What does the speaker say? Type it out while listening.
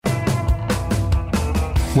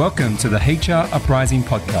Welcome to the HR Uprising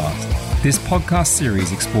podcast. This podcast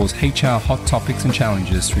series explores HR hot topics and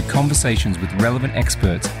challenges through conversations with relevant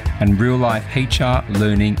experts and real-life HR,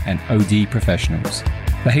 learning, and OD professionals.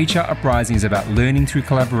 The HR Uprising is about learning through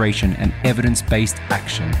collaboration and evidence-based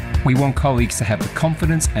action. We want colleagues to have the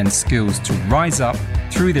confidence and skills to rise up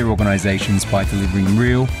through their organizations by delivering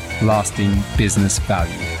real, lasting business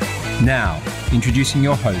value. Now, introducing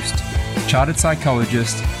your host, chartered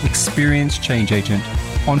psychologist, experienced change agent,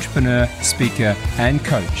 entrepreneur, speaker, and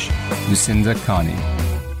coach, Lucinda Carney.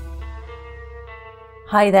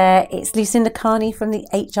 Hi there, it's Lucinda Carney from the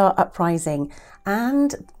HR Uprising,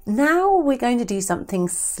 and now we're going to do something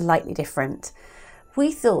slightly different.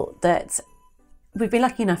 We thought that we've been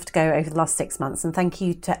lucky enough to go over the last 6 months, and thank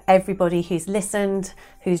you to everybody who's listened,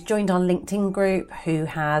 who's joined our LinkedIn group, who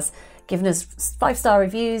has given us 5-star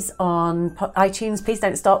reviews on iTunes. Please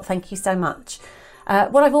don't stop. Thank you so much.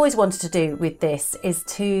 What I've always wanted to do with this is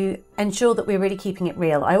to ensure that we're really keeping it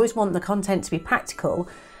real. I always want the content to be practical,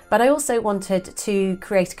 but I also wanted to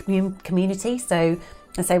create a community. So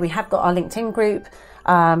we have got our LinkedIn group.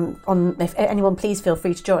 If anyone, please feel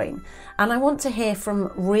free to join. And I want to hear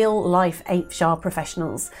from real life HR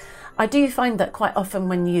professionals. I do find that quite often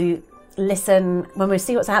when you listen, when we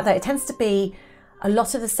see what's out there, it tends to be a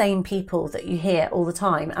lot of the same people that you hear all the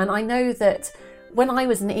time. And I know that when I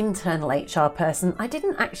was an internal HR person, I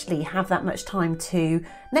didn't actually have that much time to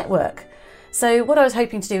network. So what I was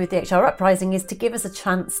hoping to do with the HR Uprising is to give us a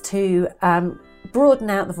chance to broaden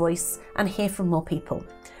out the voice and hear from more people.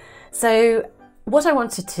 So what I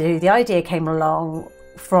wanted to do, the idea came along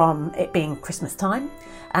from it being Christmas time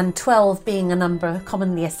and 12 being a number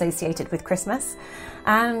commonly associated with Christmas.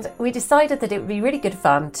 And we decided that it would be really good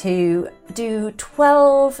fun to do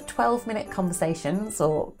 12-minute conversations,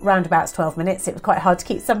 or roundabouts 12 minutes. It was quite hard to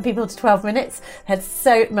keep some people to 12 minutes. They had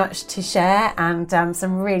so much to share and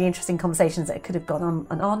some really interesting conversations that could have gone on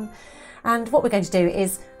and on. And what we're going to do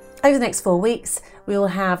is, over the next 4 weeks, we will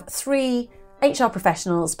have 3 HR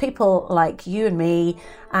professionals, people like you and me,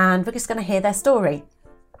 and we're just going to hear their story.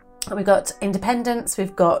 We've got independents,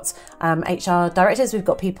 we've got HR directors, we've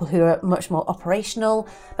got people who are much more operational,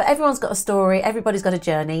 but everyone's got a story, everybody's got a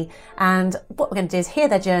journey, and what we're going to do is hear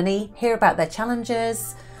their journey, hear about their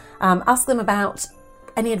challenges, ask them about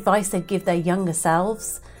any advice they'd give their younger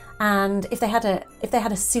selves, and if they had a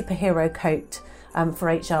superhero coat for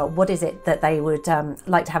HR, what is it that they would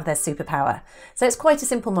like to have their superpower? So it's quite a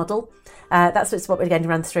simple model. That's what we're going to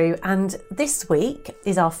run through, and this week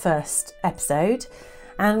is our first episode.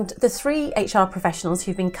 And the 3 HR professionals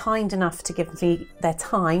who've been kind enough to give me their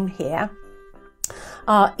time here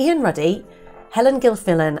are Ian Ruddy, Helen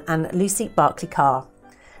Gilfillan and Lucy Barclay-Carr.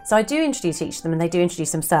 So I do introduce each of them and they do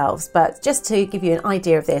introduce themselves, but just to give you an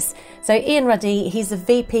idea of this. So Ian Ruddy, he's the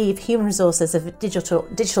VP of Human Resources of Digital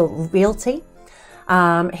Realty.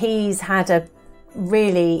 He's had a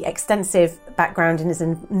really extensive background and is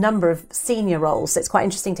in a number of senior roles, so it's quite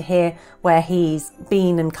interesting to hear where he's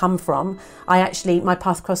been and come from. My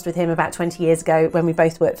path crossed with him about 20 years ago when we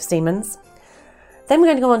both worked for Siemens. Then we're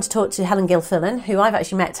going to go on to talk to Helen Gilfillan, who I've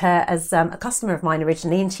actually met her as a customer of mine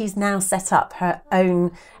originally, and she's now set up her own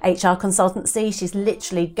HR consultancy. She's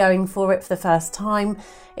literally going for it for the first time.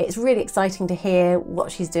 It's really exciting to hear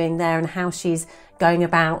what she's doing there and how she's going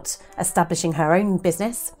about establishing her own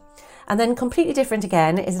business. And then completely different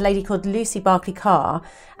again is a lady called Lucy Barclay-Carr,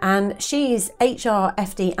 and she's HR,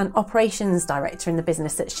 FD and operations director in the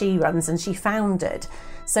business that she runs and she founded.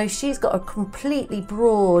 So she's got a completely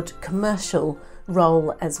broad commercial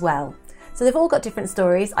role as well. So they've all got different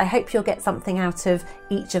stories. I hope you'll get something out of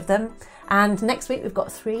each of them. And next week we've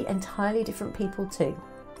got 3 entirely different people too.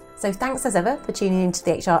 So thanks as ever for tuning into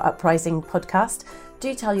the HR Uprising podcast.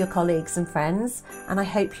 Do tell your colleagues and friends, and I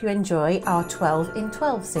hope you enjoy our 12 in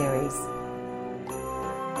 12 series.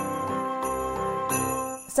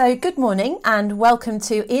 So good morning and welcome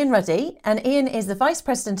to Ian Ruddy, and Ian is the Vice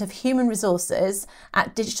President of Human Resources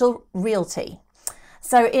at Digital Realty.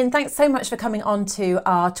 So Ian, thanks so much for coming on to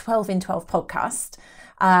our 12 in 12 podcast.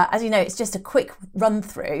 As you know, it's just a quick run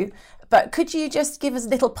through, but could you just give us a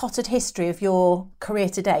little potted history of your career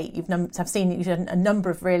to date? I've seen that you've done a number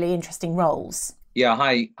of really interesting roles. Yeah,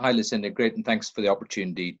 hi Lucinda, great, and thanks for the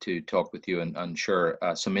opportunity to talk with you and share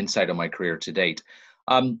some insight on my career to date.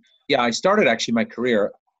 I started actually my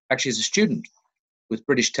career as a student with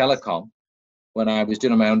British Telecom when I was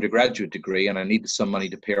doing my undergraduate degree and I needed some money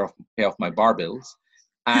to pay off my bar bills.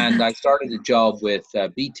 And I started a job with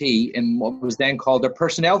BT in what was then called their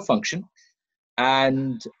personnel function,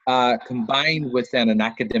 and combined with then an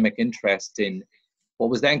academic interest in what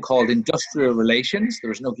was then called industrial relations. There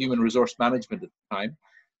was no human resource management at the time.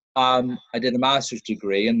 I did a master's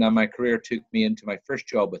degree, and then my career took me into my first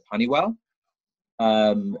job with Honeywell.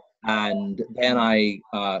 And then I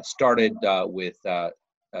started with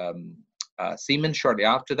Siemens shortly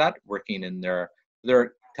after that, working in their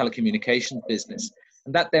telecommunications business.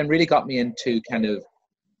 And that then really got me into kind of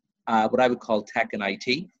what I would call tech and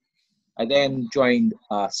IT. I then joined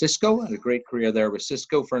Cisco, had a great career there with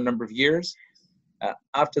Cisco for a number of years.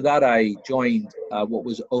 After that, I joined what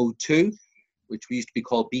was O2, which we used to be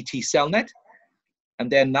called BT Cellnet.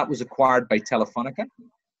 And then that was acquired by Telefonica.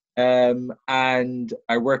 And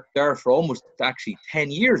I worked there for almost actually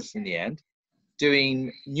 10 years in the end,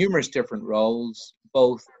 doing numerous different roles,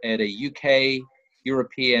 both at a UK,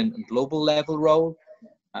 European, and global level role.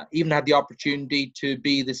 Even had the opportunity to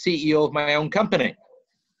be the CEO of my own company,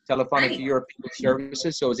 Telefonica European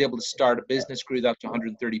Services. So I was able to start a business, grew that to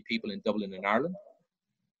 130 people in Dublin and Ireland.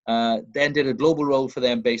 Then did a global role for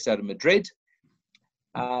them based out of Madrid.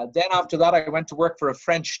 Then after that, I went to work for a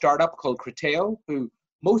French startup called Criteo, who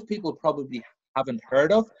most people probably haven't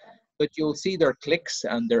heard of, but you'll see their clicks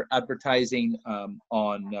and their advertising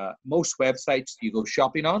on most websites you go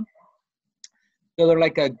shopping on. So they're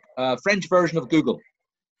like a French version of Google.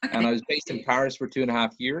 Okay. And I was based in Paris for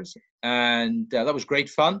 2.5 years, and that was great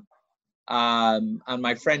fun. And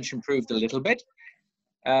my French improved a little bit.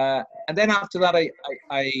 And then after that,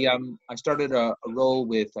 I started a role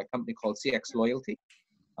with a company called CX Loyalty,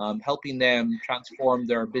 helping them transform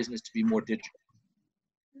their business to be more digital.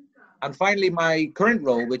 And finally, my current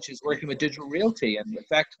role, which is working with Digital Realty. And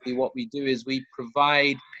effectively what we do is we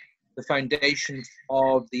provide the foundation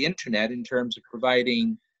of the internet in terms of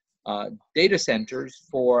providing data centers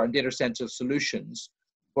and data center solutions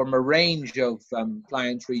from a range of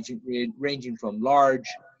clients ranging from large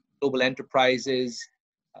global enterprises,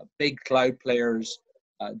 big cloud players,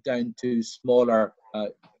 down to smaller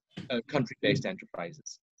country-based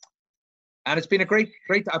enterprises. And it's been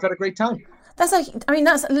I've had a great time. That's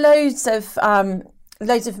loads of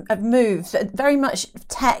moves, very much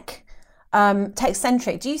tech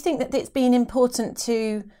centric. Do you think that it's been important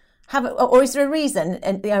to have, or is there a reason?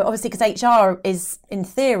 And obviously, because HR is in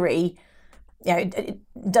theory, it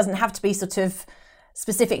doesn't have to be sort of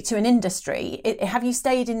specific to an industry. Have you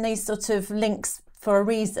stayed in these sort of links for a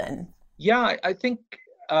reason? Yeah, I think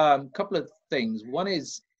a couple of things. One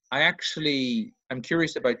is I'm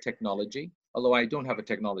curious about technology, although I don't have a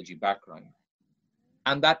technology background.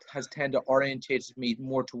 And that has tended to orientate me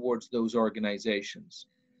more towards those organizations.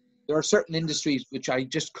 There are certain industries which I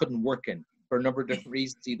just couldn't work in for a number of different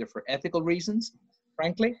reasons, either for ethical reasons,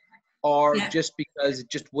 frankly, or just because it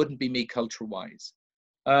just wouldn't be me culture-wise.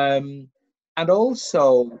 And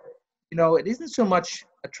also, it isn't so much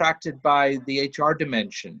attracted by the HR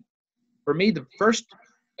dimension. For me, the first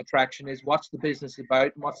attraction is what's the business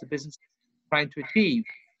about and what's the business trying to achieve.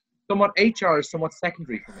 Somewhat HR is somewhat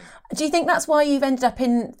secondary for me. Do you think that's why you've ended up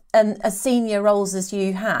in as senior roles as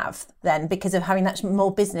you have then, because of having that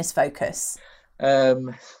more business focus?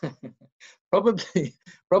 Probably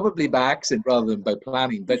by accident rather than by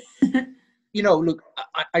planning. But, look,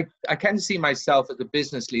 I kind of see myself as a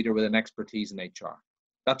business leader with an expertise in HR.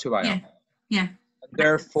 That's who I am. Yeah. And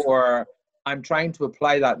therefore, I'm trying to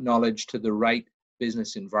apply that knowledge to the right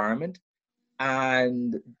business environment.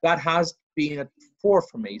 And that has been a fore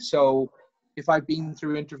for me. So if I've been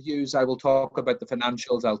through interviews, I will talk about the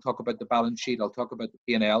financials, I'll talk about the balance sheet, I'll talk about the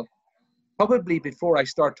P&L, probably before I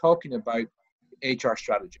start talking about HR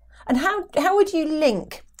strategy. And how would you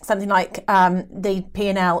link something like the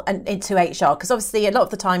P&L and into HR? Because obviously a lot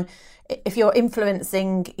of the time, if you're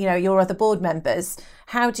influencing, your other board members,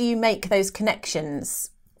 how do you make those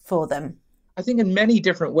connections for them? I think in many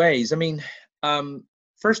different ways. I mean,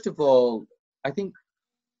 first of all, I think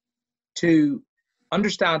to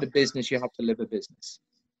understand a business, you have to live a business.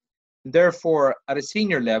 Therefore, at a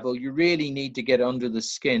senior level, you really need to get under the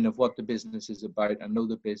skin of what the business is about and know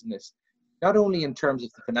the business, not only in terms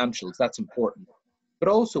of the financials, that's important, but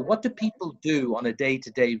also what do people do on a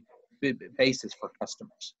day-to-day basis for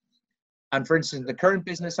customers. And for instance, the current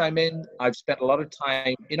business I'm in, I've spent a lot of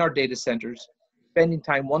time in our data centers, spending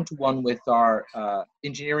time one-to-one with our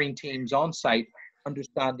engineering teams on site,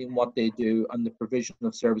 understanding what they do and the provision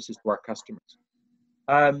of services to our customers.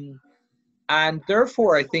 And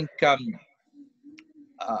therefore, I think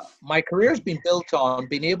my career has been built on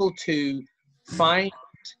being able to find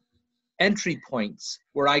entry points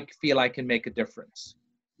where I feel I can make a difference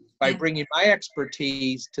by bringing my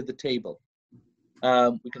expertise to the table.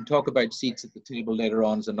 We can talk about seats at the table later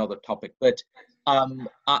on as another topic, but I've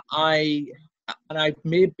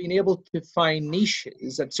been able to find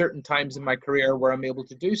niches at certain times in my career where I'm able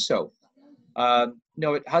to do so.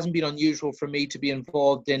 No, it hasn't been unusual for me to be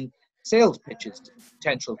involved in sales pitches to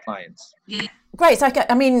potential clients. Yeah. Great. So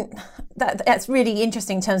I mean, that's really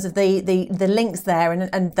interesting in terms of the links there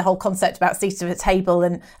and the whole concept about seated at a table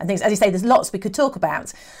and things. As you say, there's lots we could talk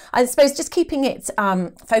about. I suppose just keeping it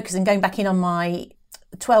focused and going back in on my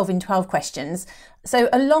 12 in 12 questions. So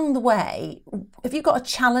along the way, have you got a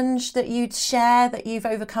challenge that you'd share that you've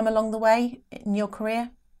overcome along the way in your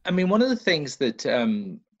career? I mean, one of the things that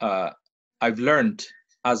I've learned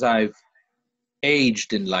as I've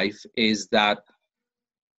aged in life is that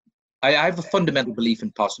I have a fundamental belief in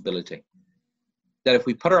possibility. That if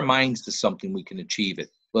we put our minds to something, we can achieve it,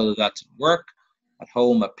 whether that's at work, at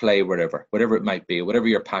home, at play, whatever it might be, whatever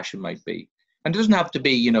your passion might be. And it doesn't have to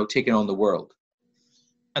be, you know, taking on the world.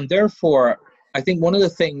 And therefore, I think one of the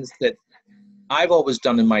things that I've always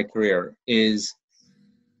done in my career is,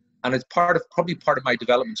 and it's probably part of my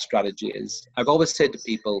development strategy, is I've always said to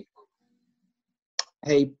people,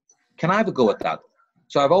 hey, can I have a go at that?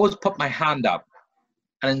 So I've always put my hand up.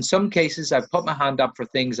 And in some cases, I've put my hand up for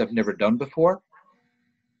things I've never done before.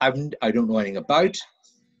 I don't know anything about,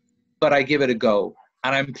 but I give it a go.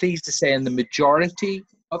 And I'm pleased to say in the majority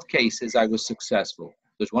of cases, I was successful.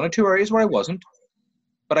 There's one or two areas where I wasn't,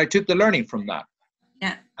 but I took the learning from that.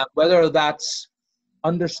 Yeah. And whether that's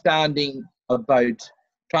understanding about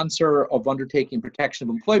transfer of undertaking protection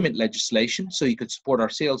of employment legislation, so you could support our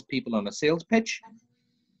salespeople on a sales pitch,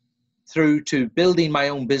 through to building my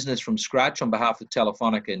own business from scratch on behalf of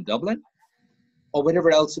Telefonica in Dublin, or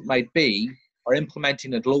whatever else it might be, or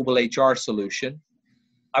implementing a global HR solution,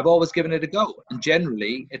 I've always given it a go. And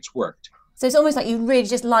generally, it's worked. So it's almost like you really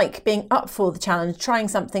just like being up for the challenge, trying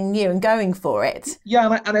something new and going for it.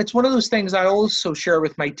 Yeah, and it's one of those things I also share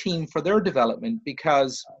with my team for their development,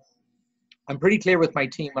 because I'm pretty clear with my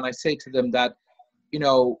team when I say to them that, you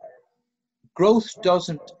know, growth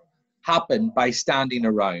doesn't happen by standing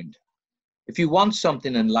around. If you want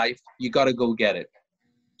something in life, you got to go get it.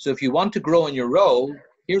 So if you want to grow in your role,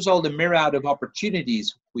 here's all the myriad of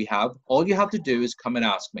opportunities we have. All you have to do is come and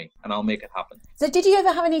ask me, and I'll make it happen. So did you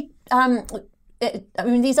ever have any,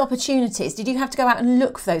 these opportunities, did you have to go out and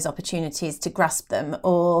look for those opportunities to grasp them,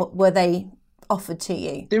 or were they offered to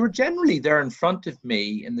you? They were generally there in front of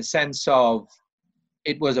me, in the sense of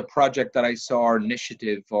it was a project that I saw, or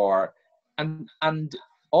initiative, and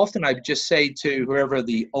often I'd just say to whoever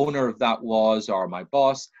the owner of that was, or my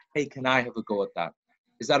boss, hey, can I have a go at that?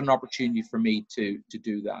 Is that an opportunity for me to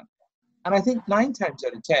do that? And I think 9 times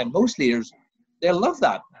out of 10, most leaders, they'll love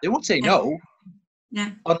that. They won't say no,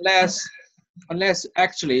 unless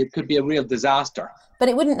actually it could be a real disaster. But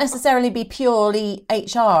it wouldn't necessarily be purely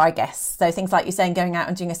HR, I guess. So things like you're saying, going out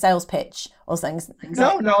and doing a sales pitch or things.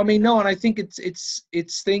 No. And I think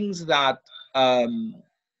it's things that,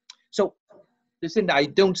 so listen, I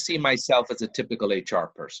don't see myself as a typical HR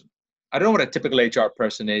person. I don't know what a typical HR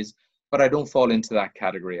person is, but I don't fall into that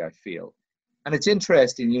category, I feel. And it's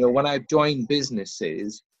interesting, you know, when I've joined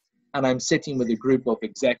businesses and I'm sitting with a group of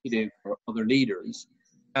executive or other leaders,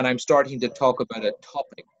 and I'm starting to talk about a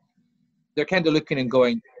topic, they're kind of looking and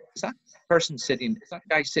going, is that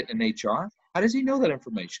guy sitting in HR? How does he know that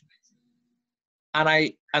information?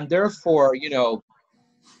 And therefore, you know,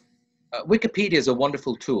 Wikipedia is a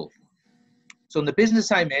wonderful tool. So in the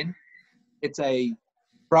business I'm in, it's a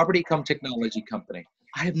property cum technology company.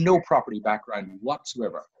 I have no property background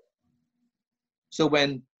whatsoever. So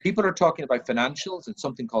when people are talking about financials, it's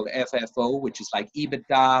something called FFO, which is like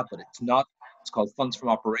EBITDA, but it's not. It's called funds from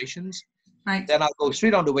operations. Right. Then I'll go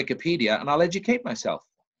straight onto Wikipedia and I'll educate myself.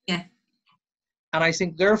 Yeah. And I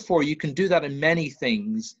think, therefore, you can do that in many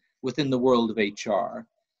things within the world of HR.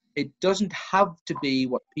 It doesn't have to be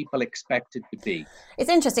what people expect it to be. It's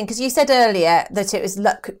interesting because you said earlier that it was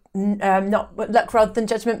luck, not luck rather than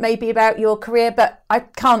judgment, maybe about your career. But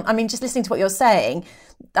just listening to what you're saying,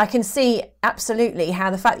 I can see absolutely how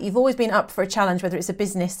the fact that you've always been up for a challenge, whether it's a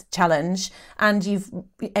business challenge, and you've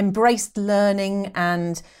embraced learning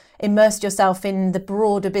and immersed yourself in the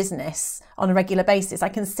broader business on a regular basis. I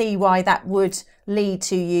can see why that would lead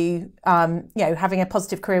to you, having a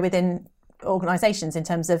positive career within organisations in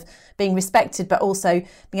terms of being respected, but also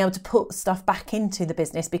being able to put stuff back into the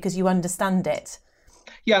business because you understand it.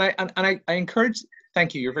 Yeah, and I encourage.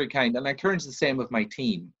 Thank you. You're very kind, and I encourage the same with my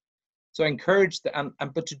team. So I encourage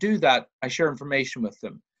but to do that, I share information with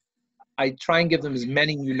them. I try and give them as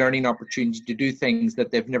many new learning opportunities to do things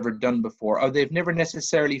that they've never done before, or they've never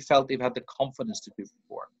necessarily felt they've had the confidence to do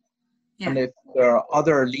before. Yeah. And if there are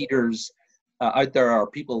other leaders out there,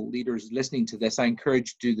 or leaders listening to this, I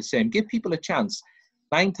encourage you to do the same. Give people a chance.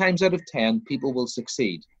 9 times out of 10, people will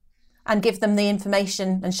succeed. and give them the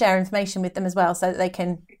information and share information with them as well, so that they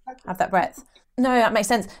can have that breadth. No, that makes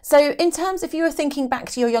sense. So in terms, if you were thinking back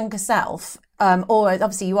to your younger self, or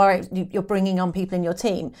obviously you're bringing on people in your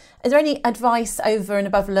team, is there any advice over and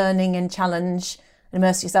above learning and challenge and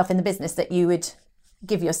immerse yourself in the business that you would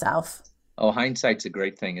give yourself? Oh, hindsight's a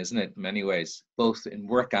great thing, isn't it? In many ways, both in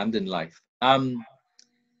work and in life.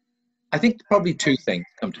 I think probably two things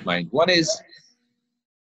come to mind. One is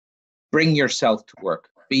bring yourself to work,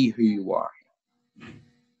 be who you are.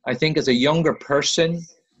 I think as a younger person,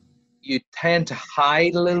 you tend to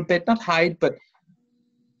hide a little bit, not hide, but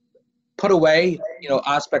put away,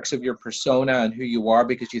 aspects of your persona and who you are,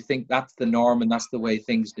 because you think that's the norm and that's the way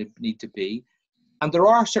things need to be. And there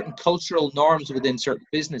are certain cultural norms within certain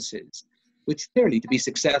businesses, which clearly to be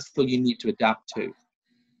successful, you need to adapt to.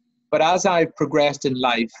 But as I've progressed in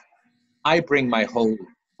life, I bring my whole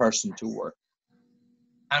person to work.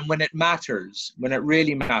 And when it matters, when it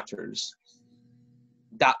really matters,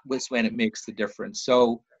 that was when it makes the difference.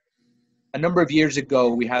 So a number of years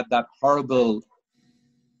ago, we had that horrible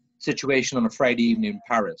situation on a Friday evening in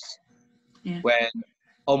Paris, when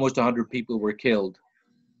almost 100 people were killed.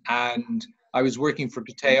 And I was working for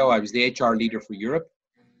Criteo. I was the HR leader for Europe.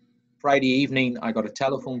 Friday evening, I got a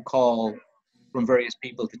telephone call from various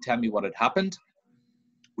people to tell me what had happened.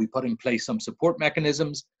 We put in place some support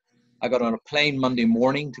mechanisms. I got on a plane Monday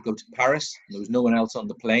morning to go to Paris. There was no one else on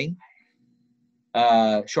the plane.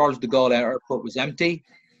 Charles de Gaulle Airport was empty.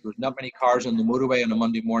 There was not many cars on the motorway on a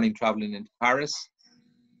Monday morning traveling into Paris.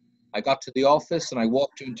 I got to the office and I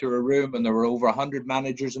walked into a room, and there were over 100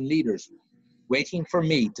 managers and leaders waiting for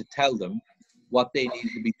me to tell them what they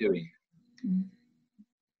needed to be doing.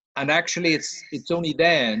 And actually, it's only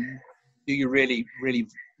then do you really, really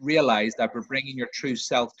realize that we're bringing your true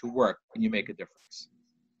self to work and you make a difference.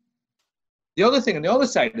 The other thing, on the other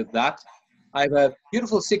side of that, I have a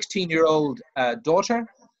beautiful 16-year-old daughter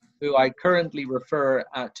who I currently refer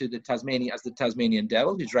to the Tasmanian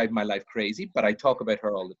Devil, who's driving my life crazy, but I talk about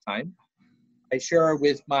her all the time. I share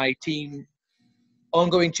with my team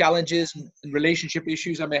ongoing challenges and relationship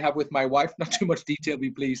issues I may have with my wife. Not too much detail,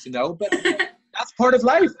 be pleased to know, but that's part of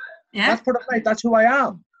life. Yeah. That's part of life. That's who I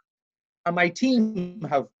am. And my team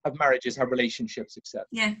have marriages, have relationships, etc.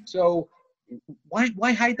 Yeah. So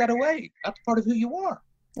why hide that away? That's part of who you are.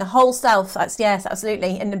 The whole self. That's, yes,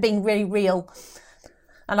 absolutely. And being really real.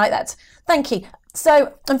 I like that. Thank you.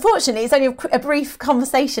 So unfortunately, it's only a brief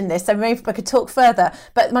conversation this, so maybe I could talk further.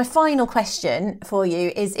 But my final question for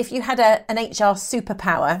you is, if you had an HR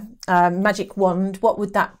superpower, magic wand, what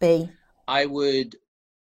would that be? I would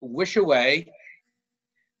wish away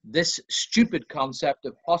this stupid concept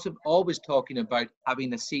of always talking about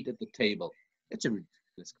having a seat at the table. It's a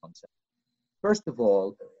ridiculous concept. First of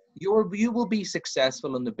all, you will be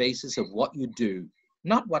successful on the basis of what you do,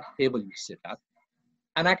 not what table you sit at.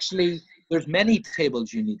 And actually, there's many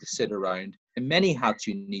tables you need to sit around and many hats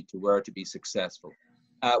you need to wear to be successful.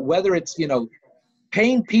 Whether it's,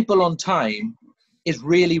 paying people on time is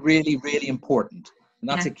really, really, really important. And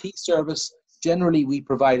that's a key service generally we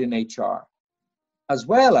provide in HR, as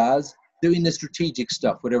well as doing the strategic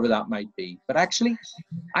stuff, whatever that might be. But actually,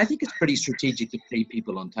 I think it's pretty strategic to pay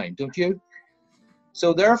people on time, don't you?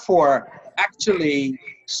 So therefore, actually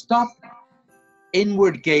stop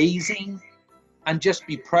inward gazing and just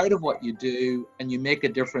be proud of what you do, and you make a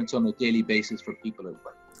difference on a daily basis for people at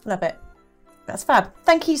work. Love it. That's fab.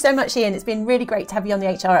 Thank you so much, Ian. It's been really great to have you on the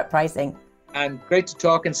HR Uprising. And great to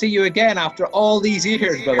talk and see you again after all these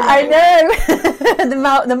years, by the way. I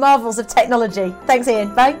know. the marvels of technology. Thanks,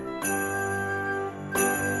 Ian. Bye.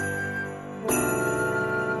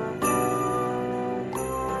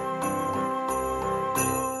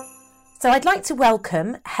 So I'd like to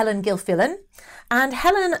welcome Helen Gilfillan. And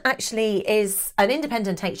Helen actually is an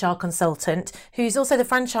independent HR consultant who's also the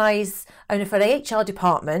franchise owner for the HR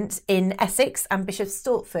department in Essex and Bishop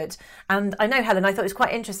Stortford. And I know, Helen, I thought it was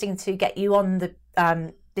quite interesting to get you on the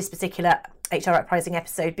this particular HR Uprising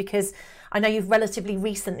episode, because I know you've relatively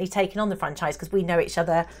recently taken on the franchise, because we know each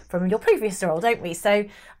other from your previous role, don't we? So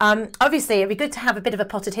obviously it'd be good to have a bit of a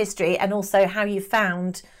potted history, and also how you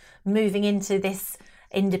found moving into this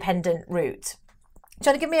independent route. Do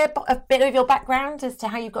you want to give me a bit of your background as to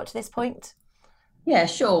how you got to this point? Yeah,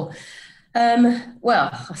 sure. Well,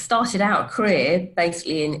 I started out a career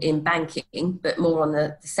basically in banking, but more on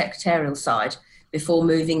the secretarial side, before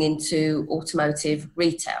moving into automotive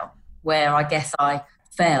retail, where I guess I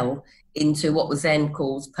fell into what was then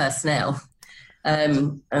called personnel.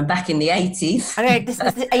 And back in the 80s. I know, this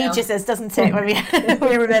ages us, doesn't it, when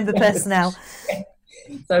we remember personnel.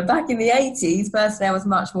 So back in the 80s, personnel was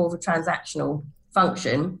much more of a transactional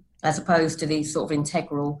function, as opposed to the sort of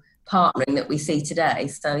integral partnering that we see today.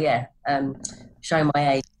 So yeah, showing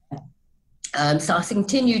my age. So I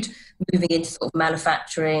continued moving into sort of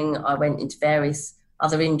manufacturing. I went into various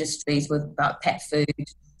other industries with about pet food,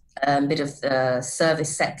 a bit of the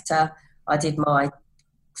service sector. I did my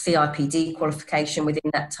CIPD qualification within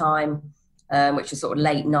that time, which was sort of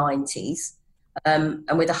late 90s. And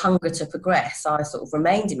with a hunger to progress, I sort of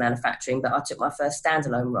remained in manufacturing, but I took my first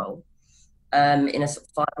standalone role in a sort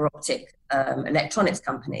of fibre optic electronics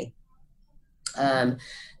company. There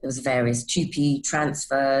was various 2P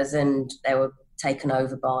transfers, and they were taken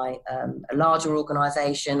over by a larger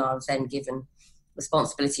organisation. I was then given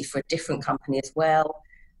responsibility for a different company as well.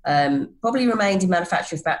 Probably remained in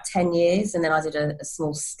manufacturing for about 10 years, and then I did a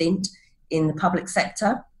small stint in the public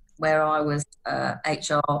sector where I was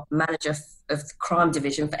HR manager of the crime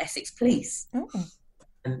division for Essex Police,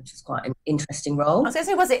 which was quite an interesting role. I was going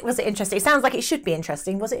to say, was it interesting? It sounds like it should be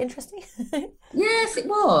interesting. Was it interesting? Yes, it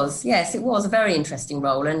was. Yes, it was a very interesting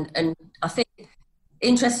role, and I think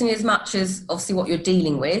interesting as much as obviously what you're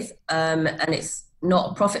dealing with, and it's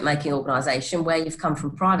not a profit-making organisation where you've come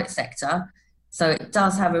from private sector, so it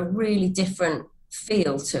does have a really different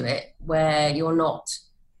feel to it where you're not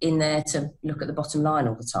in there to look at the bottom line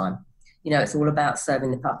all the time. You know, it's all about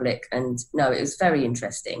serving the public, and no, it was very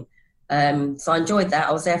interesting. So I enjoyed that.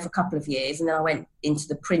 I was there for a couple of years, and then I went into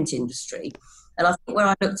the print industry. And I think when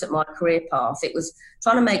I looked at my career path, it was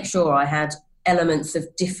trying to make sure I had elements of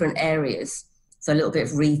different areas. So a little bit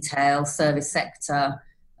of retail, service sector,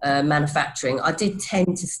 manufacturing. I did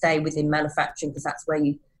tend to stay within manufacturing because that's where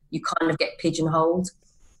you kind of get pigeonholed.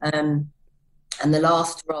 And the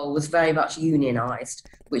last role was very much unionised,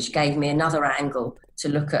 which gave me another angle to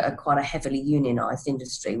look at quite a heavily unionised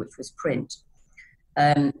industry, which was print.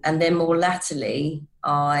 And then more latterly,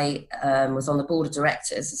 I was on the board of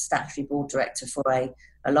directors, a statutory board director for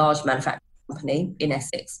a large manufacturing company in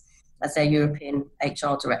Essex as their European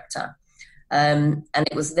HR director. And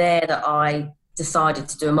it was there that I decided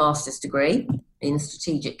to do a master's degree in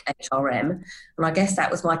strategic HRM. And I guess that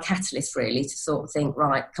was my catalyst really to sort of think,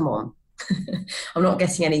 right, come on, I'm not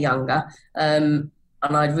getting any younger. And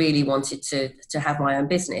I really wanted to have my own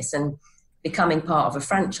business, and becoming part of a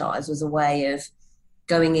franchise was a way of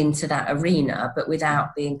going into that arena, but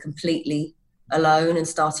without being completely alone and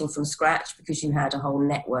starting from scratch, because you had a whole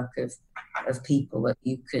network of people that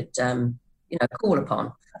you could, call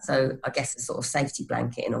upon. So I guess a sort of safety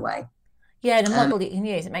blanket in a way. Yeah, and a model that you can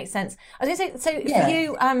use. It makes sense. I was going to say, so for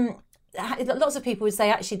you, lots of people would say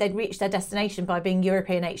actually they'd reached their destination by being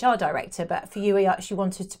European HR director, but for you, you actually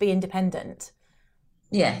wanted to be independent.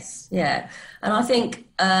 Yes, yeah. And I think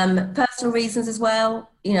personal reasons as well,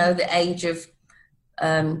 you know, the age of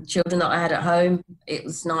children that I had at home, it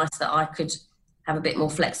was nice that I could have a bit more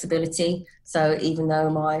flexibility. So even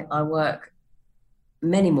though I work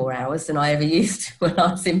many more hours than I ever used to when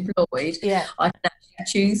I was employed, I can actually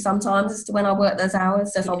choose sometimes as to when I work those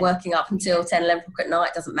hours. So if I'm working up until 10, 11 o'clock at night,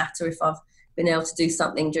 it doesn't matter if I've been able to do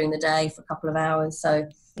something during the day for a couple of hours. So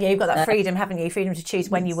yeah, you've got that freedom, haven't you? Freedom to choose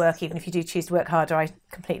when you work, even if you do choose to work harder. I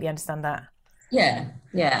completely understand that. Yeah.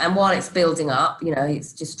 And while it's building up, you know,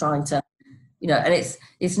 it's just trying to, you know, and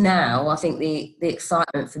it's now, I think the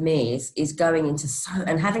excitement for me is going into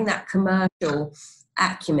and having that commercial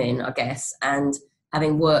acumen, I guess, and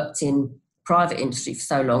having worked in private industry for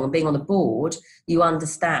so long and being on the board, you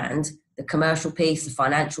understand the commercial piece, the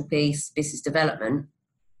financial piece, business development,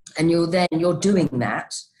 and you're doing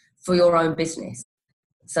that for your own business.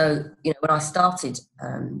 So, you know, when I started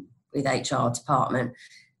with HR department,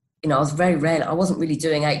 you know, I wasn't really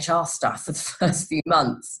doing HR stuff for the first few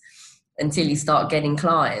months until you start getting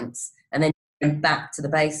clients, and then going back to the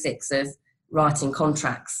basics of writing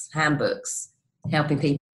contracts, handbooks, helping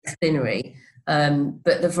people with disciplinary.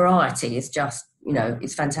 But the variety is just, you know,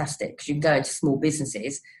 it's fantastic because you can go into small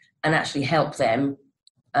businesses and actually help them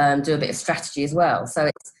do a bit of strategy as well. So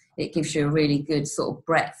it gives you a really good sort of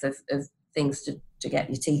breadth of things to get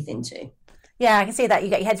your teeth into. Yeah, I can see that. You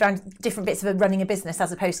get your head around different bits of running a business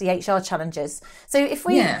as opposed to the HR challenges. So if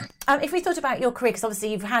we thought about your career, because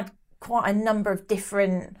obviously you've had quite a number of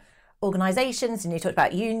different organisations, and you talked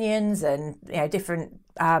about unions and, you know, different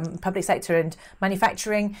public sector and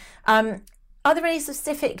manufacturing. Are there any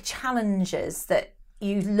specific challenges that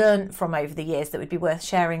you've learned from over the years that would be worth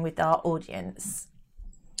sharing with our audience?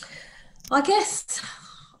 I guess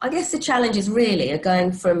the challenges really are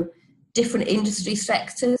going from different industry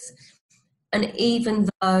sectors, and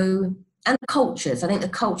and cultures. I think the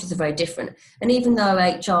cultures are very different. And even though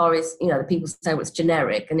HR is, you know, the people say it's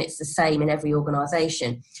generic and it's the same in every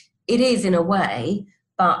organisation, it is in a way,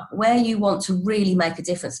 but where you want to really make a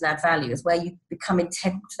difference and add value is where you become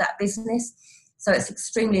integral to that business. So it's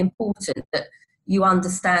extremely important that you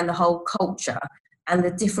understand the whole culture and the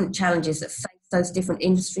different challenges that face those different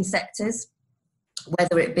industry sectors,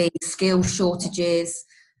 whether it be skill shortages,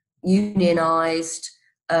 unionised,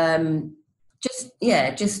 I think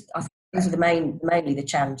these are mainly the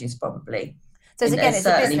challenges probably. So again, it's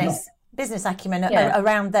a business acumen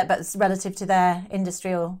around that, but it's relative to their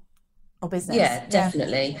industry or business. Yeah,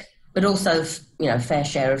 definitely. Yeah. But also, fair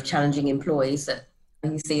share of challenging employees that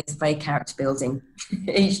you see as very character building.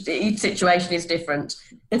 each situation is different.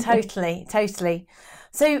 Totally.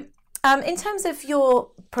 So in terms of your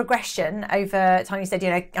progression over time, you said,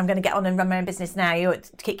 I'm going to get on and run my own business now. You ought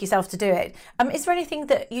to kick yourself to do it. Is there anything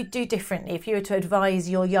that you do differently? If you were to advise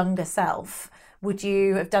your younger self, would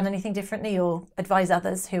you have done anything differently or advise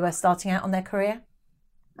others who are starting out on their career?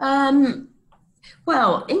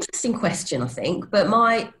 Well, interesting question, I think. But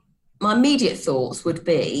my immediate thoughts would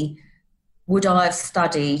be, would I have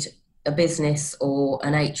studied a business or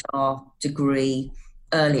an HR degree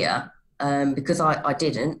earlier? Because I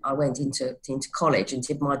didn't. I went into college and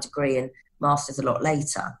did my degree and master's a lot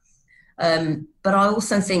later. But I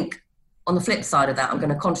also think, on the flip side of that, I'm going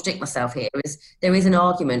to contradict myself here, there is an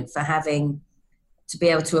argument for having to be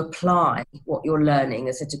able to apply what you're learning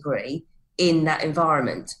as a degree in that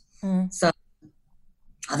environment. So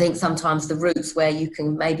I think sometimes the routes where you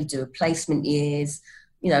can maybe do placement years,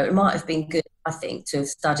 it might have been good, I think, to have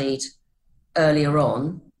studied earlier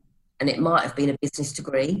on, and it might have been a business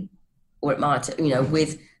degree, or it might,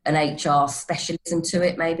 with an HR specialism to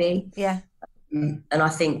it, maybe. Yeah. And I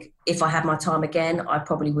think if I had my time again, I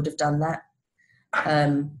probably would have done that.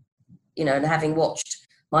 And having watched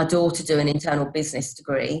my daughter do an internal business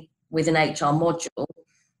degree with an HR module,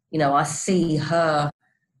 I see her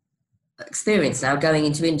experience now going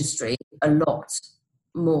into industry a lot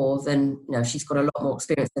more than, she's got a lot more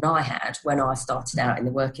experience than I had when I started out in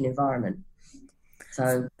the working environment.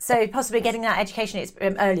 So possibly getting that education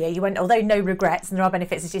earlier, you went, although no regrets, and there are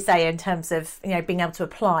benefits, as you say, in terms of being able to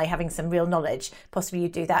apply, having some real knowledge, possibly you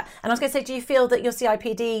do that. And I was going to say, do you feel that your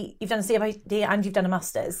CIPD, you've done a CIPD and you've done a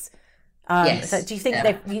master's? Yes. So do you think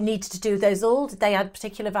you needed to do those all? Did they add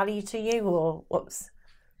particular value to you, or what's?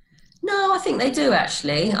 No, I think they do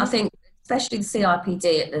actually. I think especially the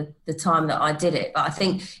CIPD at the time that I did it, but I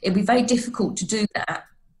think it'd be very difficult to do that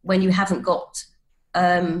when you haven't got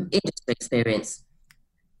industry experience.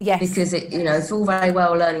 Yes. Because it's all very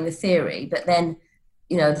well learning the theory, but then,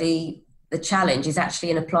 the challenge is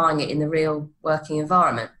actually in applying it in the real working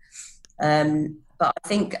environment. But I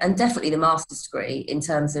think, and definitely the master's degree in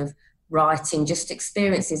terms of writing, just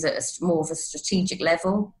experiences at more of a strategic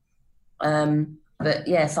level. But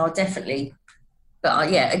yes, I'll definitely,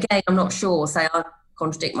 again, I'm not sure, say I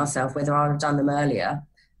contradict myself, whether I'd have done them earlier,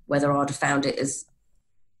 whether I'd have found it as,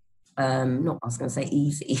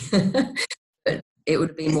 easy, but it would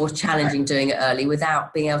have been more challenging doing it early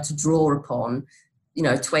without being able to draw upon,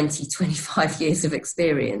 20, 25 years of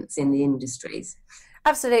experience in the industries.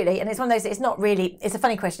 Absolutely. And it's one of those, it's a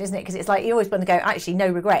funny question, isn't it? Because it's like, you always want to go, actually, no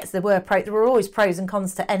regrets. There were always pros and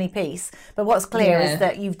cons to any piece. But what's clear is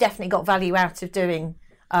that you've definitely got value out of doing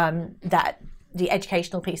the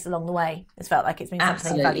educational piece along the way. It's felt like it's been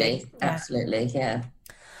something valuable. Absolutely, yeah.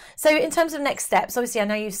 So in terms of next steps, obviously, I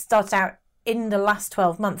know you started out in the last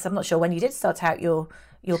 12 months. I'm not sure when you did start out your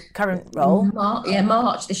current role.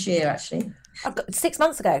 March this year, actually. I've got 6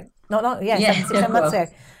 months ago. 7 months ago.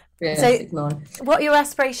 Yeah, so what are your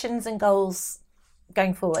aspirations and goals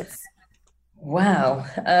going forwards? Wow.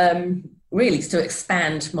 Really, it's to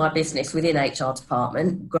expand my business within HR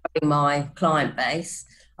department, growing my client base.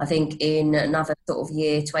 I think in another sort of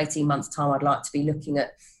year to 18 months' time, I'd like to be looking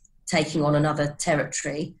at taking on another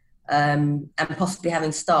territory and possibly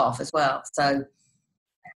having staff as well. So,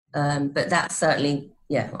 but that's certainly,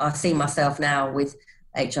 I see myself now with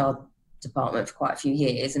HR department for quite a few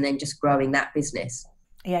years and then just growing that business.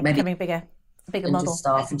 Yeah, maybe becoming bigger model. Just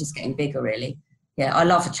staff and just getting bigger, really. Yeah, I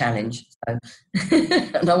love a challenge, so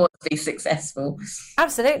and I want to be successful.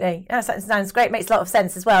 Absolutely. That sounds great. Makes a lot of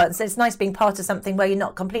sense as well. And so it's nice being part of something where you're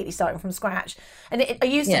not completely starting from scratch. And are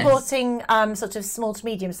you supporting sort of small to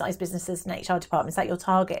medium-sized businesses in HR department? Is that your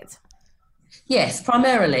target? Yes,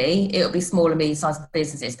 primarily it'll be small and medium-sized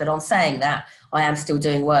businesses. But on saying that, I am still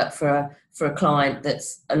doing work for a client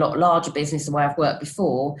that's a lot larger business than where I've worked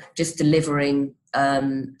before, just delivering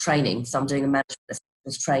training. So I'm doing a management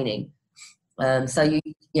training. So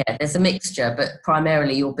there's a mixture, but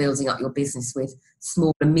primarily you're building up your business with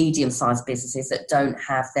small and medium-sized businesses that don't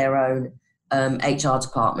have their own HR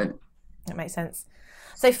department. That makes sense.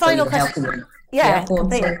 So final question. Yeah, go on,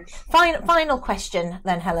 completely. Final question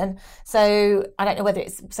then, Helen. So I don't know whether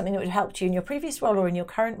it's something that would have helped you in your previous role or in your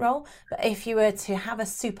current role, but if you were to have a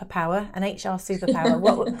superpower, an HR superpower,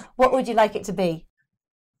 what would you like it to be?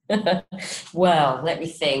 Well, let me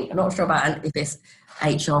think. I'm not sure about if it's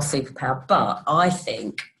HR superpower, but I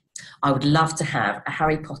think I would love to have a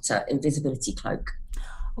Harry Potter invisibility cloak.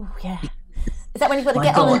 Oh, yeah. Is that when you've got to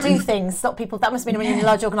get on and do things? Stop people. That must have been when you're in a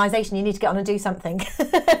large organisation. You need to get on and do something.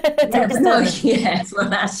 Yes.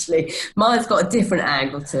 Well, actually, mine's got a different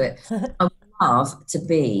angle to it. I would love to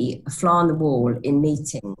be a fly on the wall in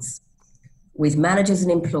meetings with managers and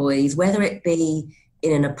employees, whether it be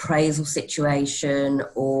in an appraisal situation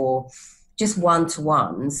or just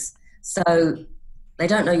one-to-ones. So they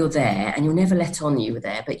don't know you're there and you'll never let on you were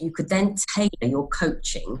there, but you could then tailor your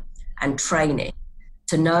coaching and training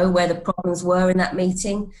to know where the problems were in that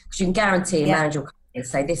meeting, because you can guarantee a manager will come in and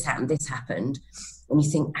say this happened, and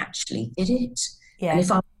you think, actually, did it? Yeah. And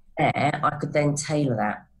if I was there, I could then tailor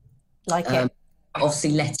that. Like it. Obviously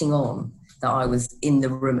letting on that I was in the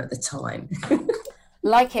room at the time.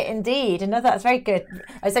 Like it indeed. And that's very good.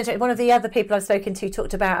 Essentially, one of the other people I've spoken to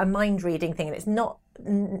talked about a mind reading thing, and it's not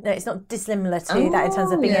dissimilar to that in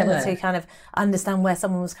terms of being able to kind of understand where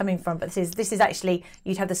someone was coming from. But this is actually,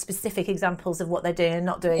 you'd have the specific examples of what they're doing and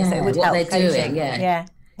not doing, so it would help. What they're doing, yeah.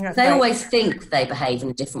 They always think they behave in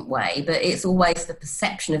a different way, but it's always the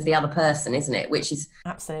perception of the other person, isn't it? Which is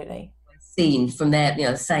absolutely seen from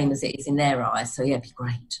their, same as it is in their eyes. So it'd be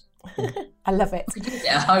great. I love it. We could use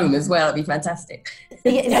it at home as well. It'd be fantastic.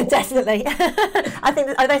 Yeah, definitely. I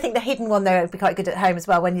don't think the hidden one though would be quite good at home as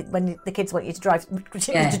well. When the kids want you to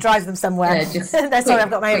drive them somewhere. Yeah, sorry,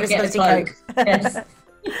 I've got my invisibility coat. Yes.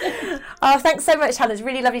 Oh, thanks so much, Helen. It's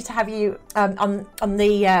really lovely to have you on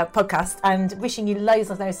the podcast, and wishing you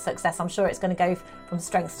loads of success. I'm sure it's going to go from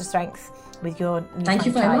strength to strength with your new Thank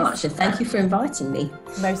you very much, and thank you for inviting me.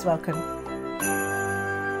 Most welcome.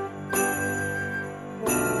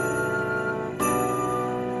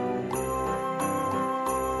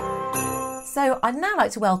 So I'd now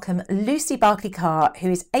like to welcome Lucy Barclay-Carr,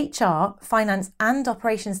 who is HR, Finance and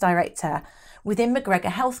Operations Director within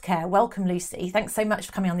McGregor Healthcare. Welcome, Lucy. Thanks so much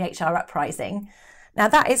for coming on the HR Uprising. Now,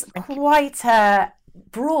 that is quite a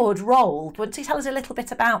broad role. Would you tell us a little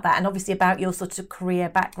bit about that, and obviously about your sort of career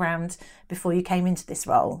background before you came into this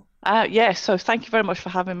role? So thank you very much for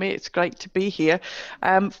having me. It's great to be here.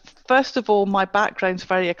 First of all, my background's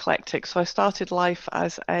very eclectic. So I started life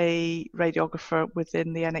as a radiographer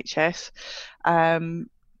within the NHS,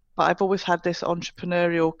 but I've always had this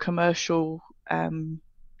entrepreneurial commercial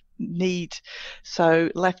need.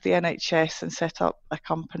 So left the NHS and set up a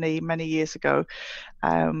company many years ago,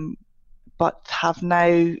 but have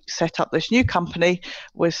now set up this new company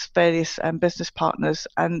with various business partners.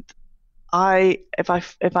 And if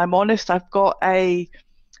I'm honest, I've got a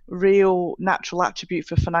real natural attribute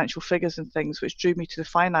for financial figures and things, which drew me to the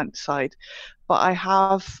finance side. But I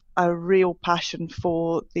have a real passion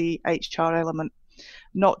for the HR element,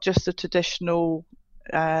 not just the traditional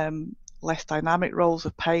less dynamic roles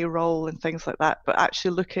of payroll and things like that, but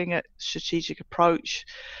actually looking at strategic approach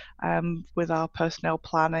with our personnel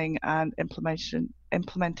planning and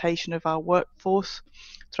implementation of our workforce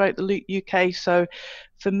throughout the UK. So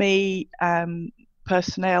for me,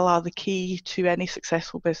 personnel are the key to any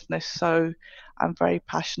successful business. So I'm very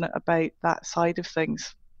passionate about that side of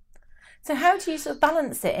things. So how do you sort of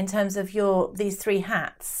balance it in terms of these three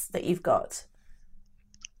hats that you've got?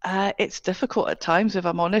 It's difficult at times, if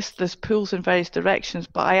I'm honest. There's pulls in various directions,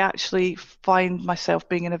 but I actually find myself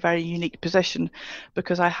being in a very unique position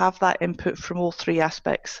because I have that input from all three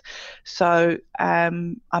aspects. So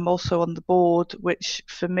I'm also on the board, which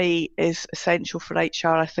for me is essential for HR.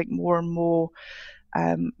 I think more and more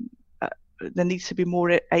there needs to be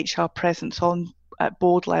more HR presence at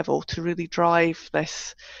board level to really drive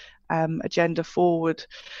this agenda forward.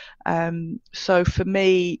 So for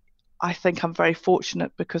me, I think I'm very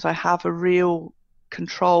fortunate because I have a real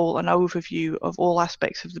control and overview of all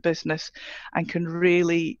aspects of the business and can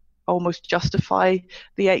really almost justify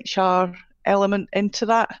the HR element into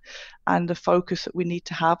that and the focus that we need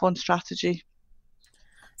to have on strategy.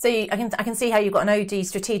 So I can see how you've got an OD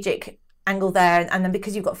strategic angle there, and then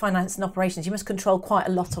because you've got finance and operations, you must control quite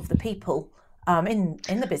a lot of the people in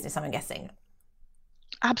the business, I'm guessing.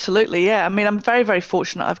 Absolutely, yeah. I mean, I'm very, very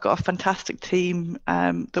fortunate. I've got a fantastic team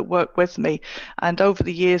that work with me. And over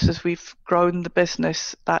the years, as we've grown the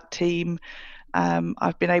business, that team,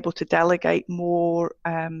 I've been able to delegate more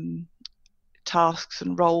tasks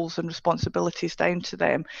and roles and responsibilities down to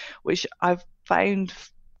them, which I've found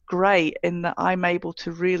great in that I'm able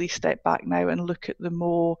to really step back now and look at the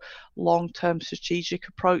more long-term strategic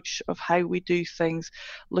approach of how we do things,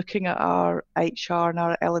 looking at our HR and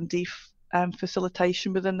our L&D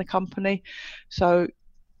facilitation within the company. So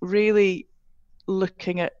really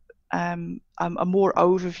looking at a more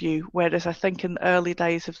overview, whereas I think in the early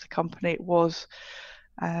days of the company it was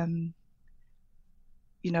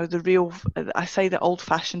the real, I say the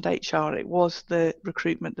old-fashioned HR, it was the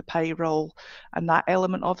recruitment, the payroll, and that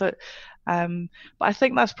element of it. But I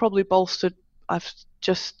think that's probably bolstered. I've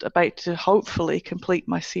just about to hopefully complete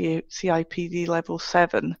my CIPD level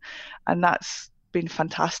 7, and that's been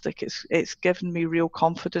fantastic. It's given me real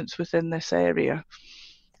confidence within this area.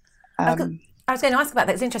 I was going to ask about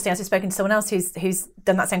that. It's interesting. I've just spoken to someone else who's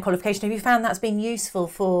done that same qualification. Have you found that's been useful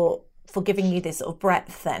for giving you this sort of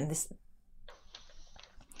breadth then? This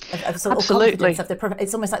of sort Absolutely. Of confidence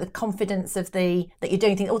it's almost like the confidence of that you're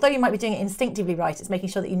doing things, although you might be doing it instinctively right, it's making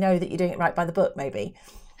sure that you know that you're doing it right by the book, maybe.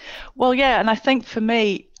 Well, yeah, and I think for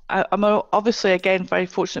me, I'm obviously, again, very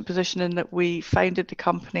fortunate position in that we founded the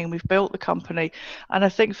company and we've built the company. And I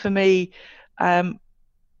think for me,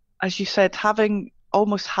 as you said, having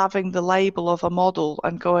the label of a model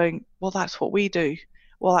and going, well, that's what we do.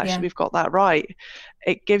 Well, actually, We've got that right.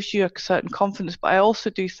 It gives you a certain confidence. But I also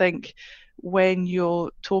do think when you're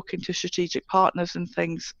talking to strategic partners and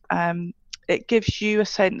things, it gives you a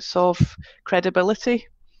sense of credibility.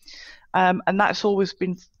 And that's always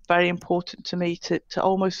been very important to me, to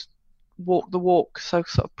almost walk the walk, so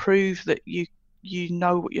sort of prove that you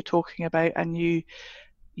know what you're talking about and you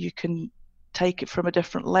can take it from a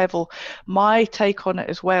different level. My take on it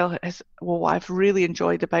as well is, what I've really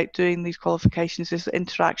enjoyed about doing these qualifications is the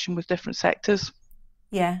interaction with different sectors.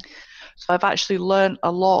 Yeah. So I've actually learned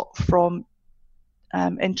a lot from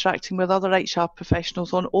interacting with other HR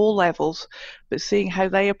professionals on all levels, but seeing how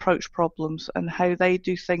they approach problems and how they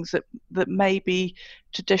do things that maybe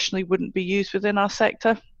traditionally wouldn't be used within our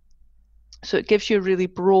sector. So it gives you a really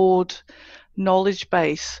broad knowledge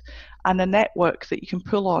base and a network that you can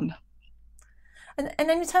pull on.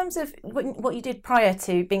 And in terms of what you did prior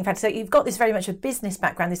to being founded, so you've got this very much a business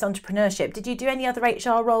background, this entrepreneurship. Did you do any other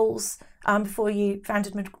HR roles before you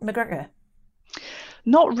founded McGregor?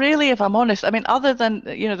 Not really, if I'm honest. I mean, other than,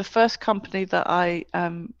 the first company that I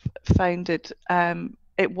founded,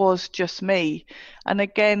 it was just me. And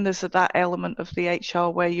again, there's that element of the HR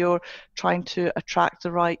where you're trying to attract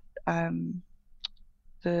the right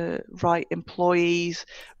employees,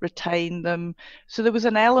 retain them. So there was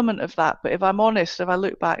an element of that. But if I'm honest, if I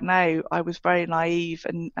look back now, I was very naive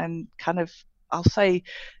and kind of, I'll say,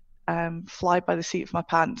 fly by the seat of my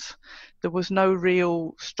pants. There was no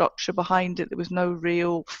real structure behind it. There was no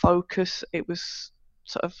real focus. It was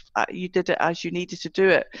sort of, you did it as you needed to do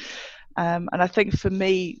it. And I think for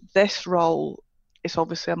me, this role is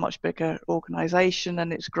obviously a much bigger organisation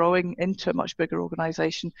and it's growing into a much bigger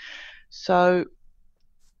organisation. So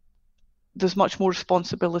there's much more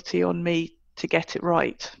responsibility on me to get it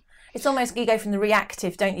right. It's almost, you go from the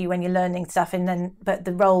reactive, don't you, when you're learning stuff, but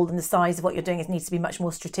the role and the size of what you're doing needs to be much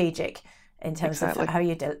more strategic in terms of how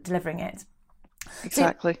you're delivering it.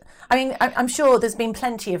 Exactly. So, I mean, I'm sure there's been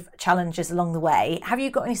plenty of challenges along the way. Have you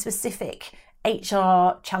got any specific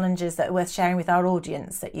HR challenges that are worth sharing with our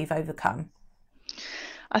audience that you've overcome?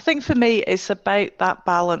 I think for me, it's about that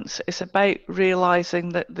balance. It's about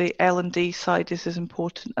realising that the L&D side is as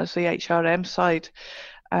important as the HRM side.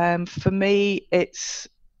 For me, it's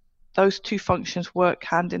those two functions work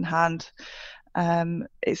hand in hand.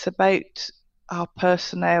 It's about our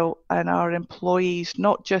personnel and our employees,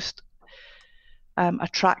 not just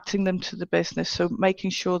attracting them to the business, so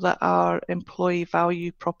making sure that our employee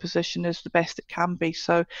value proposition is the best it can be.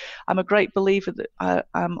 So I'm a great believer that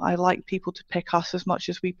I like people to pick us as much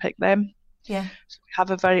as we pick them. Yeah. So we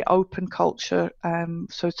have a very open culture.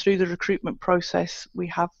 So through the recruitment process, we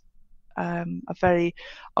have a very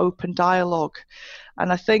open dialogue.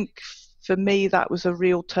 And I think for me, that was a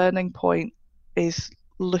real turning point, is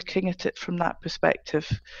looking at it from that perspective,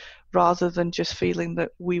 rather than just feeling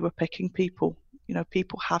that we were picking people.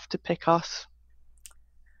 People have to pick us.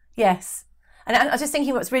 Yes. And I was just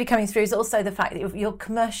thinking what's really coming through is also the fact that you're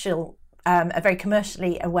commercial, are very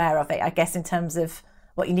commercially aware of it, I guess, in terms of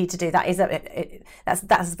what you need to do. That is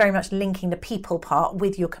that's very much linking the people part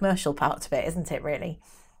with your commercial part of it, isn't it, really?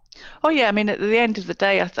 Oh, yeah. I mean, at the end of the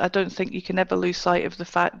day, I don't think you can ever lose sight of the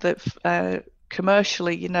fact that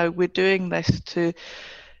commercially, we're doing this to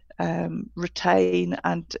retain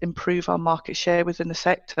and improve our market share within the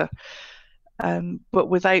sector. But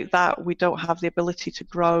without that, we don't have the ability to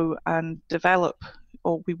grow and develop,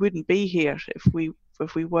 or we wouldn't be here if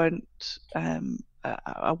we weren't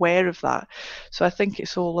aware of that. So I think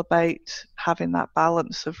it's all about having that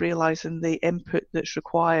balance of realizing the input that's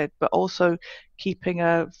required, but also keeping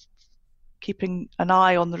an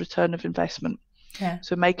eye on the return of investment. Yeah.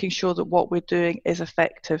 So making sure that what we're doing is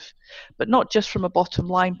effective, but not just from a bottom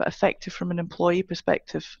line, but effective from an employee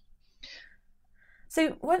perspective.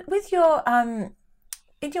 So with your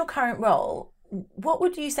in your current role, what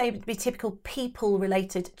would you say would be typical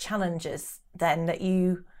people-related challenges then that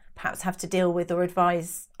you perhaps have to deal with or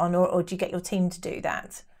advise on, or do you get your team to do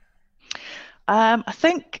that? I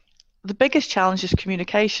think the biggest challenge is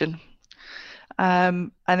communication.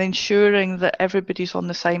 And ensuring that everybody's on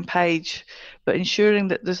the same page, but ensuring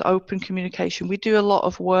that there's open communication. We do a lot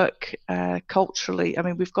of work culturally. I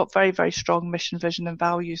mean, we've got very, very strong mission, vision, and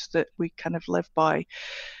values that we kind of live by.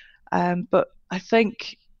 But I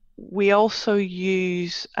think we also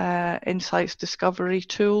use insights discovery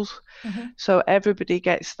tools. Mm-hmm. So everybody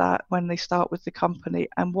gets that when they start with the company.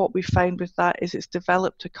 And what we found with that is it's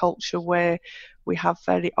developed a culture where we have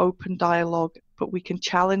very open dialogue, but we can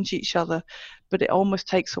challenge each other, but it almost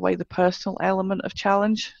takes away the personal element of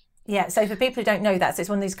challenge. Yeah, so for people who don't know that, so it's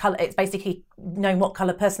one of these colour, it's basically knowing what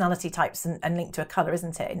colour personality types and linked to a colour,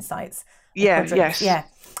 isn't it? Insights. Yeah, yes. Yeah.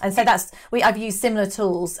 And so I've used similar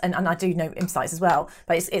tools and I do know Insights as well,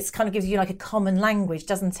 but it's kind of gives you like a common language,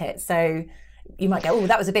 doesn't it? So you might go, oh,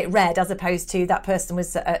 that was a bit red, as opposed to that person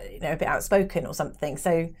was a bit outspoken or something.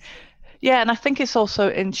 So yeah, and I think it's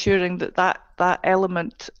also ensuring that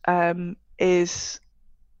element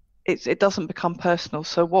it doesn't become personal.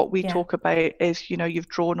 So what we talk about is, you've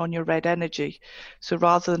drawn on your red energy. So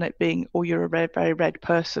rather than it being, oh, you're a very red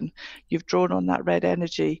person, you've drawn on that red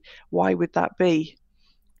energy. Why would that be?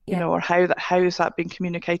 Or how has that been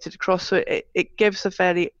communicated across? So it gives a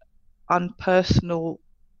very unpersonal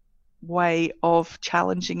way of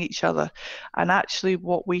challenging each other. And actually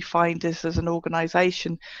what we find is, as an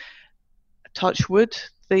organisation, touch wood,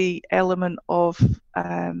 the element of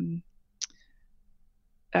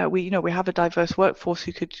we have a diverse workforce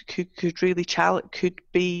who could really challenge.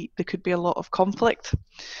 There could be a lot of conflict,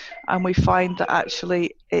 and we find that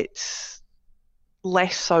actually it's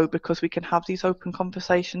less so because we can have these open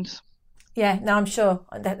conversations. Yeah, no, I'm sure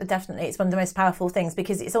definitely it's one of the most powerful things,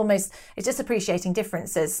 because it's just appreciating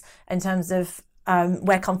differences in terms of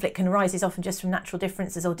where conflict can arise is often just from natural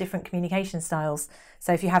differences or different communication styles.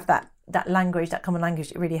 So if you have that language, that common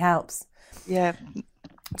language, it really helps. Yeah.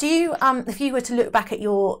 Do you, if you were to look back at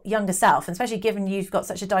your younger self, and especially given you've got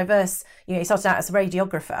such a diverse, you started out as a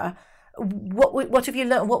radiographer, what have you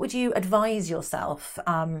learned? What would you advise yourself,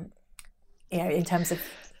 in terms of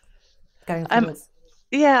going forwards?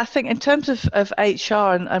 Yeah, I think in terms of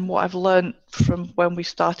HR and what I've learned from when we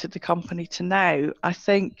started the company to now, I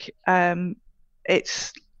think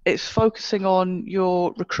it's focusing on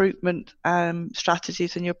your recruitment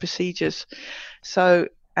strategies and your procedures. So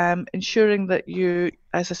ensuring that you,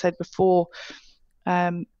 as I said before,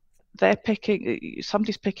 somebody's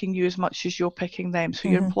picking you as much as you're picking them. So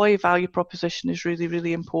your employee value proposition is really,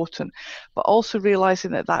 really important, but also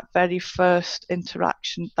realizing that very first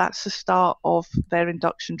interaction, that's the start of their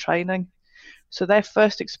induction training. So their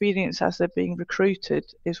first experience as they're being recruited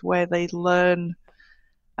is where they learn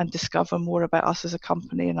and discover more about us as a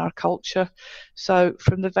company and our culture. So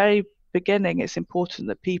from the very beginning, it's important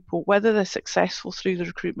that people, whether they're successful through the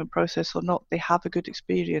recruitment process or not, they have a good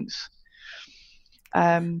experience.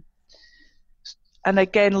 And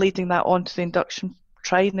again, leading that on to the induction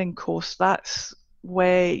training course, that's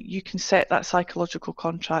where you can set that psychological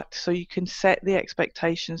contract. So you can set the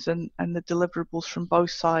expectations and the deliverables from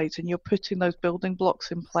both sides, and you're putting those building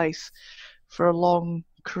blocks in place for a long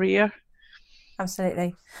career.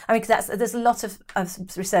 Absolutely. I mean, because there's a lot of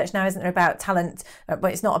research now, isn't there, about talent, but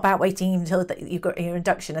it's not about waiting until you've got your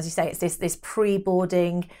induction. As you say, it's this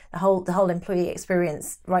pre-boarding, the whole employee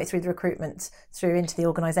experience right through the recruitment through into the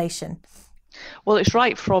organisation. Well, it's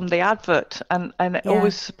right from the advert, and it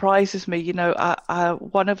always surprises me.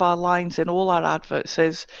 One of our lines in all our adverts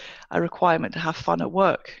is a requirement to have fun at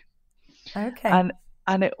work. Okay.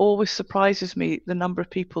 And it always surprises me the number of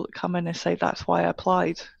people that come in and say that's why I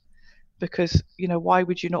applied. Because why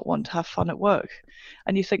would you not want to have fun at work?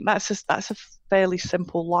 And you think that's a fairly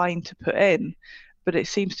simple line to put in, but it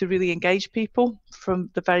seems to really engage people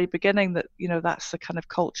from the very beginning. That that's the kind of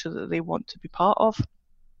culture that they want to be part of.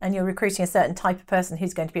 And you're recruiting a certain type of person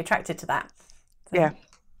who's going to be attracted to that. So, yeah.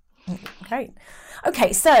 Great.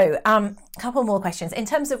 Okay, so a couple more questions in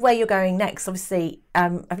terms of where you're going next. Obviously,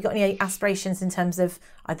 have you got any aspirations in terms of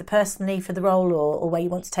either personally for the role or where you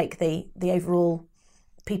want to take the overall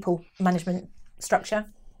people management structure?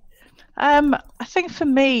 I think for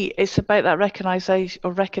me, it's about that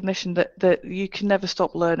recognition that you can never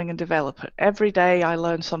stop learning and develop. Every day I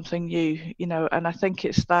learn something new, and I think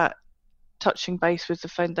it's that touching base with the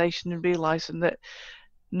foundation and realizing that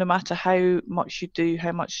no matter how much you do,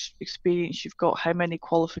 how much experience you've got, how many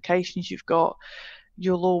qualifications you've got,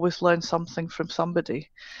 you'll always learn something from somebody.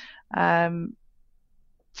 For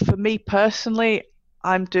me personally,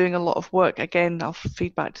 I'm doing a lot of work. Again, I'll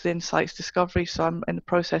feed back to the Insights Discovery. So I'm in the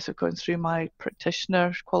process of going through my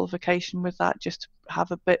practitioner qualification with that, just to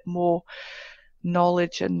have a bit more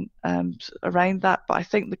knowledge and around that. But I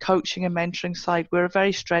think the coaching and mentoring side, we're a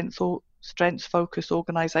very strengths-focused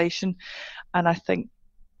organisation. And I think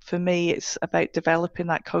for me, it's about developing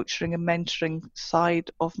that coaching and mentoring side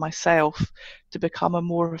of myself to become a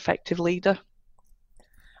more effective leader.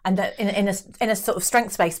 And in a sort of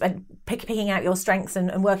strengths base, picking out your strengths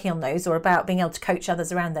and working on those, or about being able to coach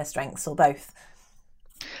others around their strengths, or both?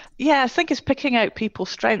 Yeah, I think it's picking out people's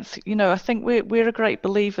strengths. I think we're a great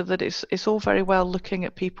believer that it's all very well looking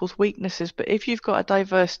at people's weaknesses, but if you've got a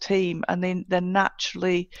diverse team and they're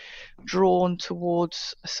naturally drawn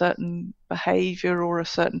towards a certain behaviour or a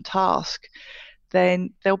certain task, then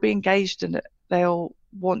they'll be engaged in it. They'll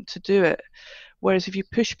want to do it. Whereas if you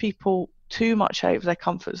push people too much out of their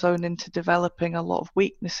comfort zone into developing a lot of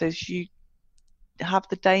weaknesses, you have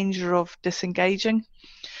the danger of disengaging.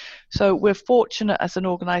 So we're fortunate as an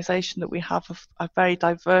organisation that we have a very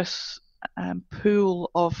diverse pool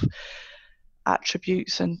of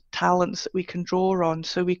attributes and talents that we can draw on,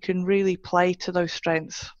 so we can really play to those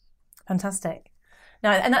strengths. Fantastic.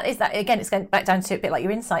 Now, and that again, it's going back down to a bit like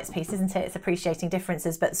your insights piece, isn't it? It's appreciating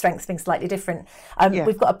differences, but strengths being slightly different.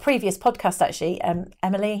 We've got a previous podcast, actually,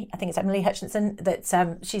 Emily Hutchinson,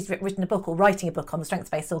 that she's written a book, or writing a book, on the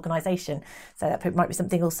strengths-based organisation. So that might be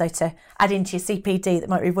something also to add into your CPD that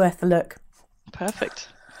might be worth a look. Perfect.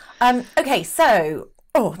 Okay, so,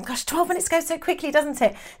 12 minutes go so quickly, doesn't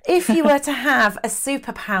it? If you were to have a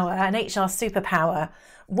superpower, an HR superpower,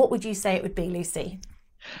 what would you say it would be, Lucy?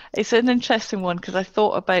 It's an interesting one, because I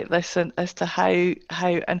thought about this and as to how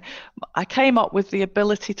and I came up with the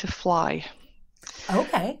ability to fly.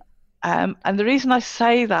 Okay. And the reason I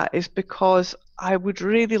say that is because I would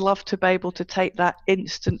really love to be able to take that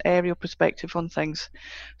instant aerial perspective on things.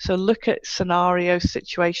 So look at scenarios,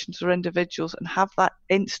 situations, or individuals, and have that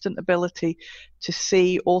instant ability to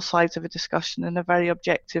see all sides of a discussion in a very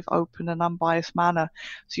objective, open and unbiased manner.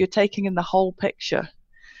 So you're taking in the whole picture.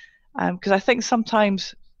 Because I think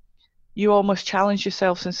sometimes you almost challenge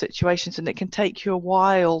yourselves in situations, and it can take you a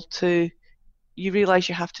while you realise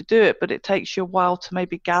you have to do it, but it takes you a while to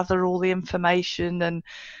maybe gather all the information and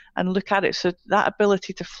look at it. So that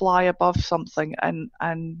ability to fly above something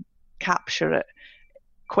and capture it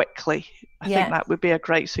quickly, I think that would be a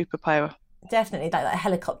great superpower. Definitely, like that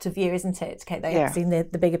helicopter view, isn't it? Okay, they've seen the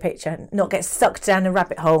bigger picture, not get sucked down a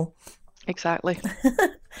rabbit hole. Exactly.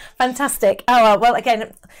 Fantastic. Oh, well,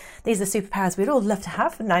 again, these are superpowers we'd all love to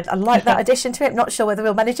have, and I like that addition to it. Not sure whether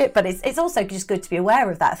we'll manage it, but it's also just good to be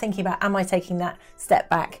aware of that, thinking about, am I taking that step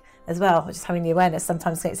back as well? Just having the awareness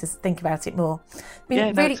sometimes makes us think about it more.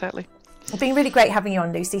 Exactly. It's been really great having you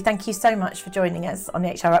on, Lucy. Thank you so much for joining us on the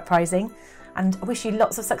HR Uprising, and I wish you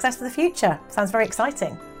lots of success for the future. Sounds very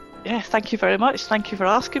exciting. Yeah, thank you very much. Thank you for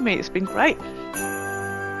asking me. It's been great.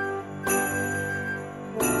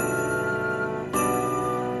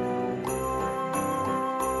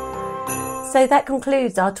 So that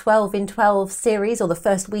concludes our 12 in 12 series, or the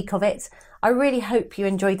first week of it. I really hope you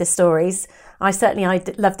enjoyed the stories. I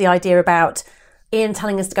love the idea about Ian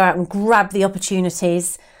telling us to go out and grab the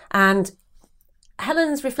opportunities, and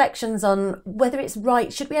Helen's reflections on whether it's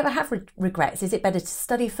right. Should we ever have regrets? Is it better to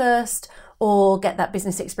study first or get that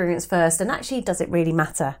business experience first? And actually, does it really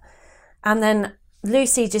matter? And then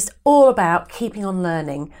Lucy, just all about keeping on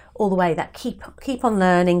learning all the way, that keep on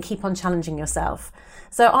learning, keep on challenging yourself.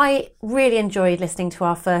 So I really enjoyed listening to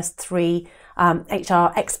our first three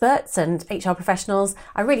HR experts and HR professionals.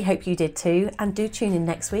 I really hope you did too, and do tune in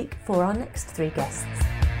next week for our next three guests.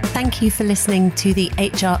 Thank you for listening to the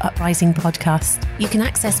HR Uprising podcast. You can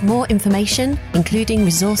access more information, including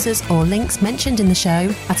resources or links mentioned in the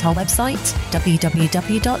show, at our website,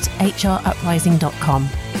 www.hruprising.com.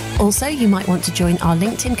 Also, you might want to join our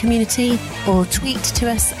LinkedIn community or tweet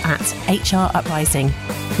to us at HR Uprising.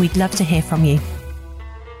 We'd love to hear from you.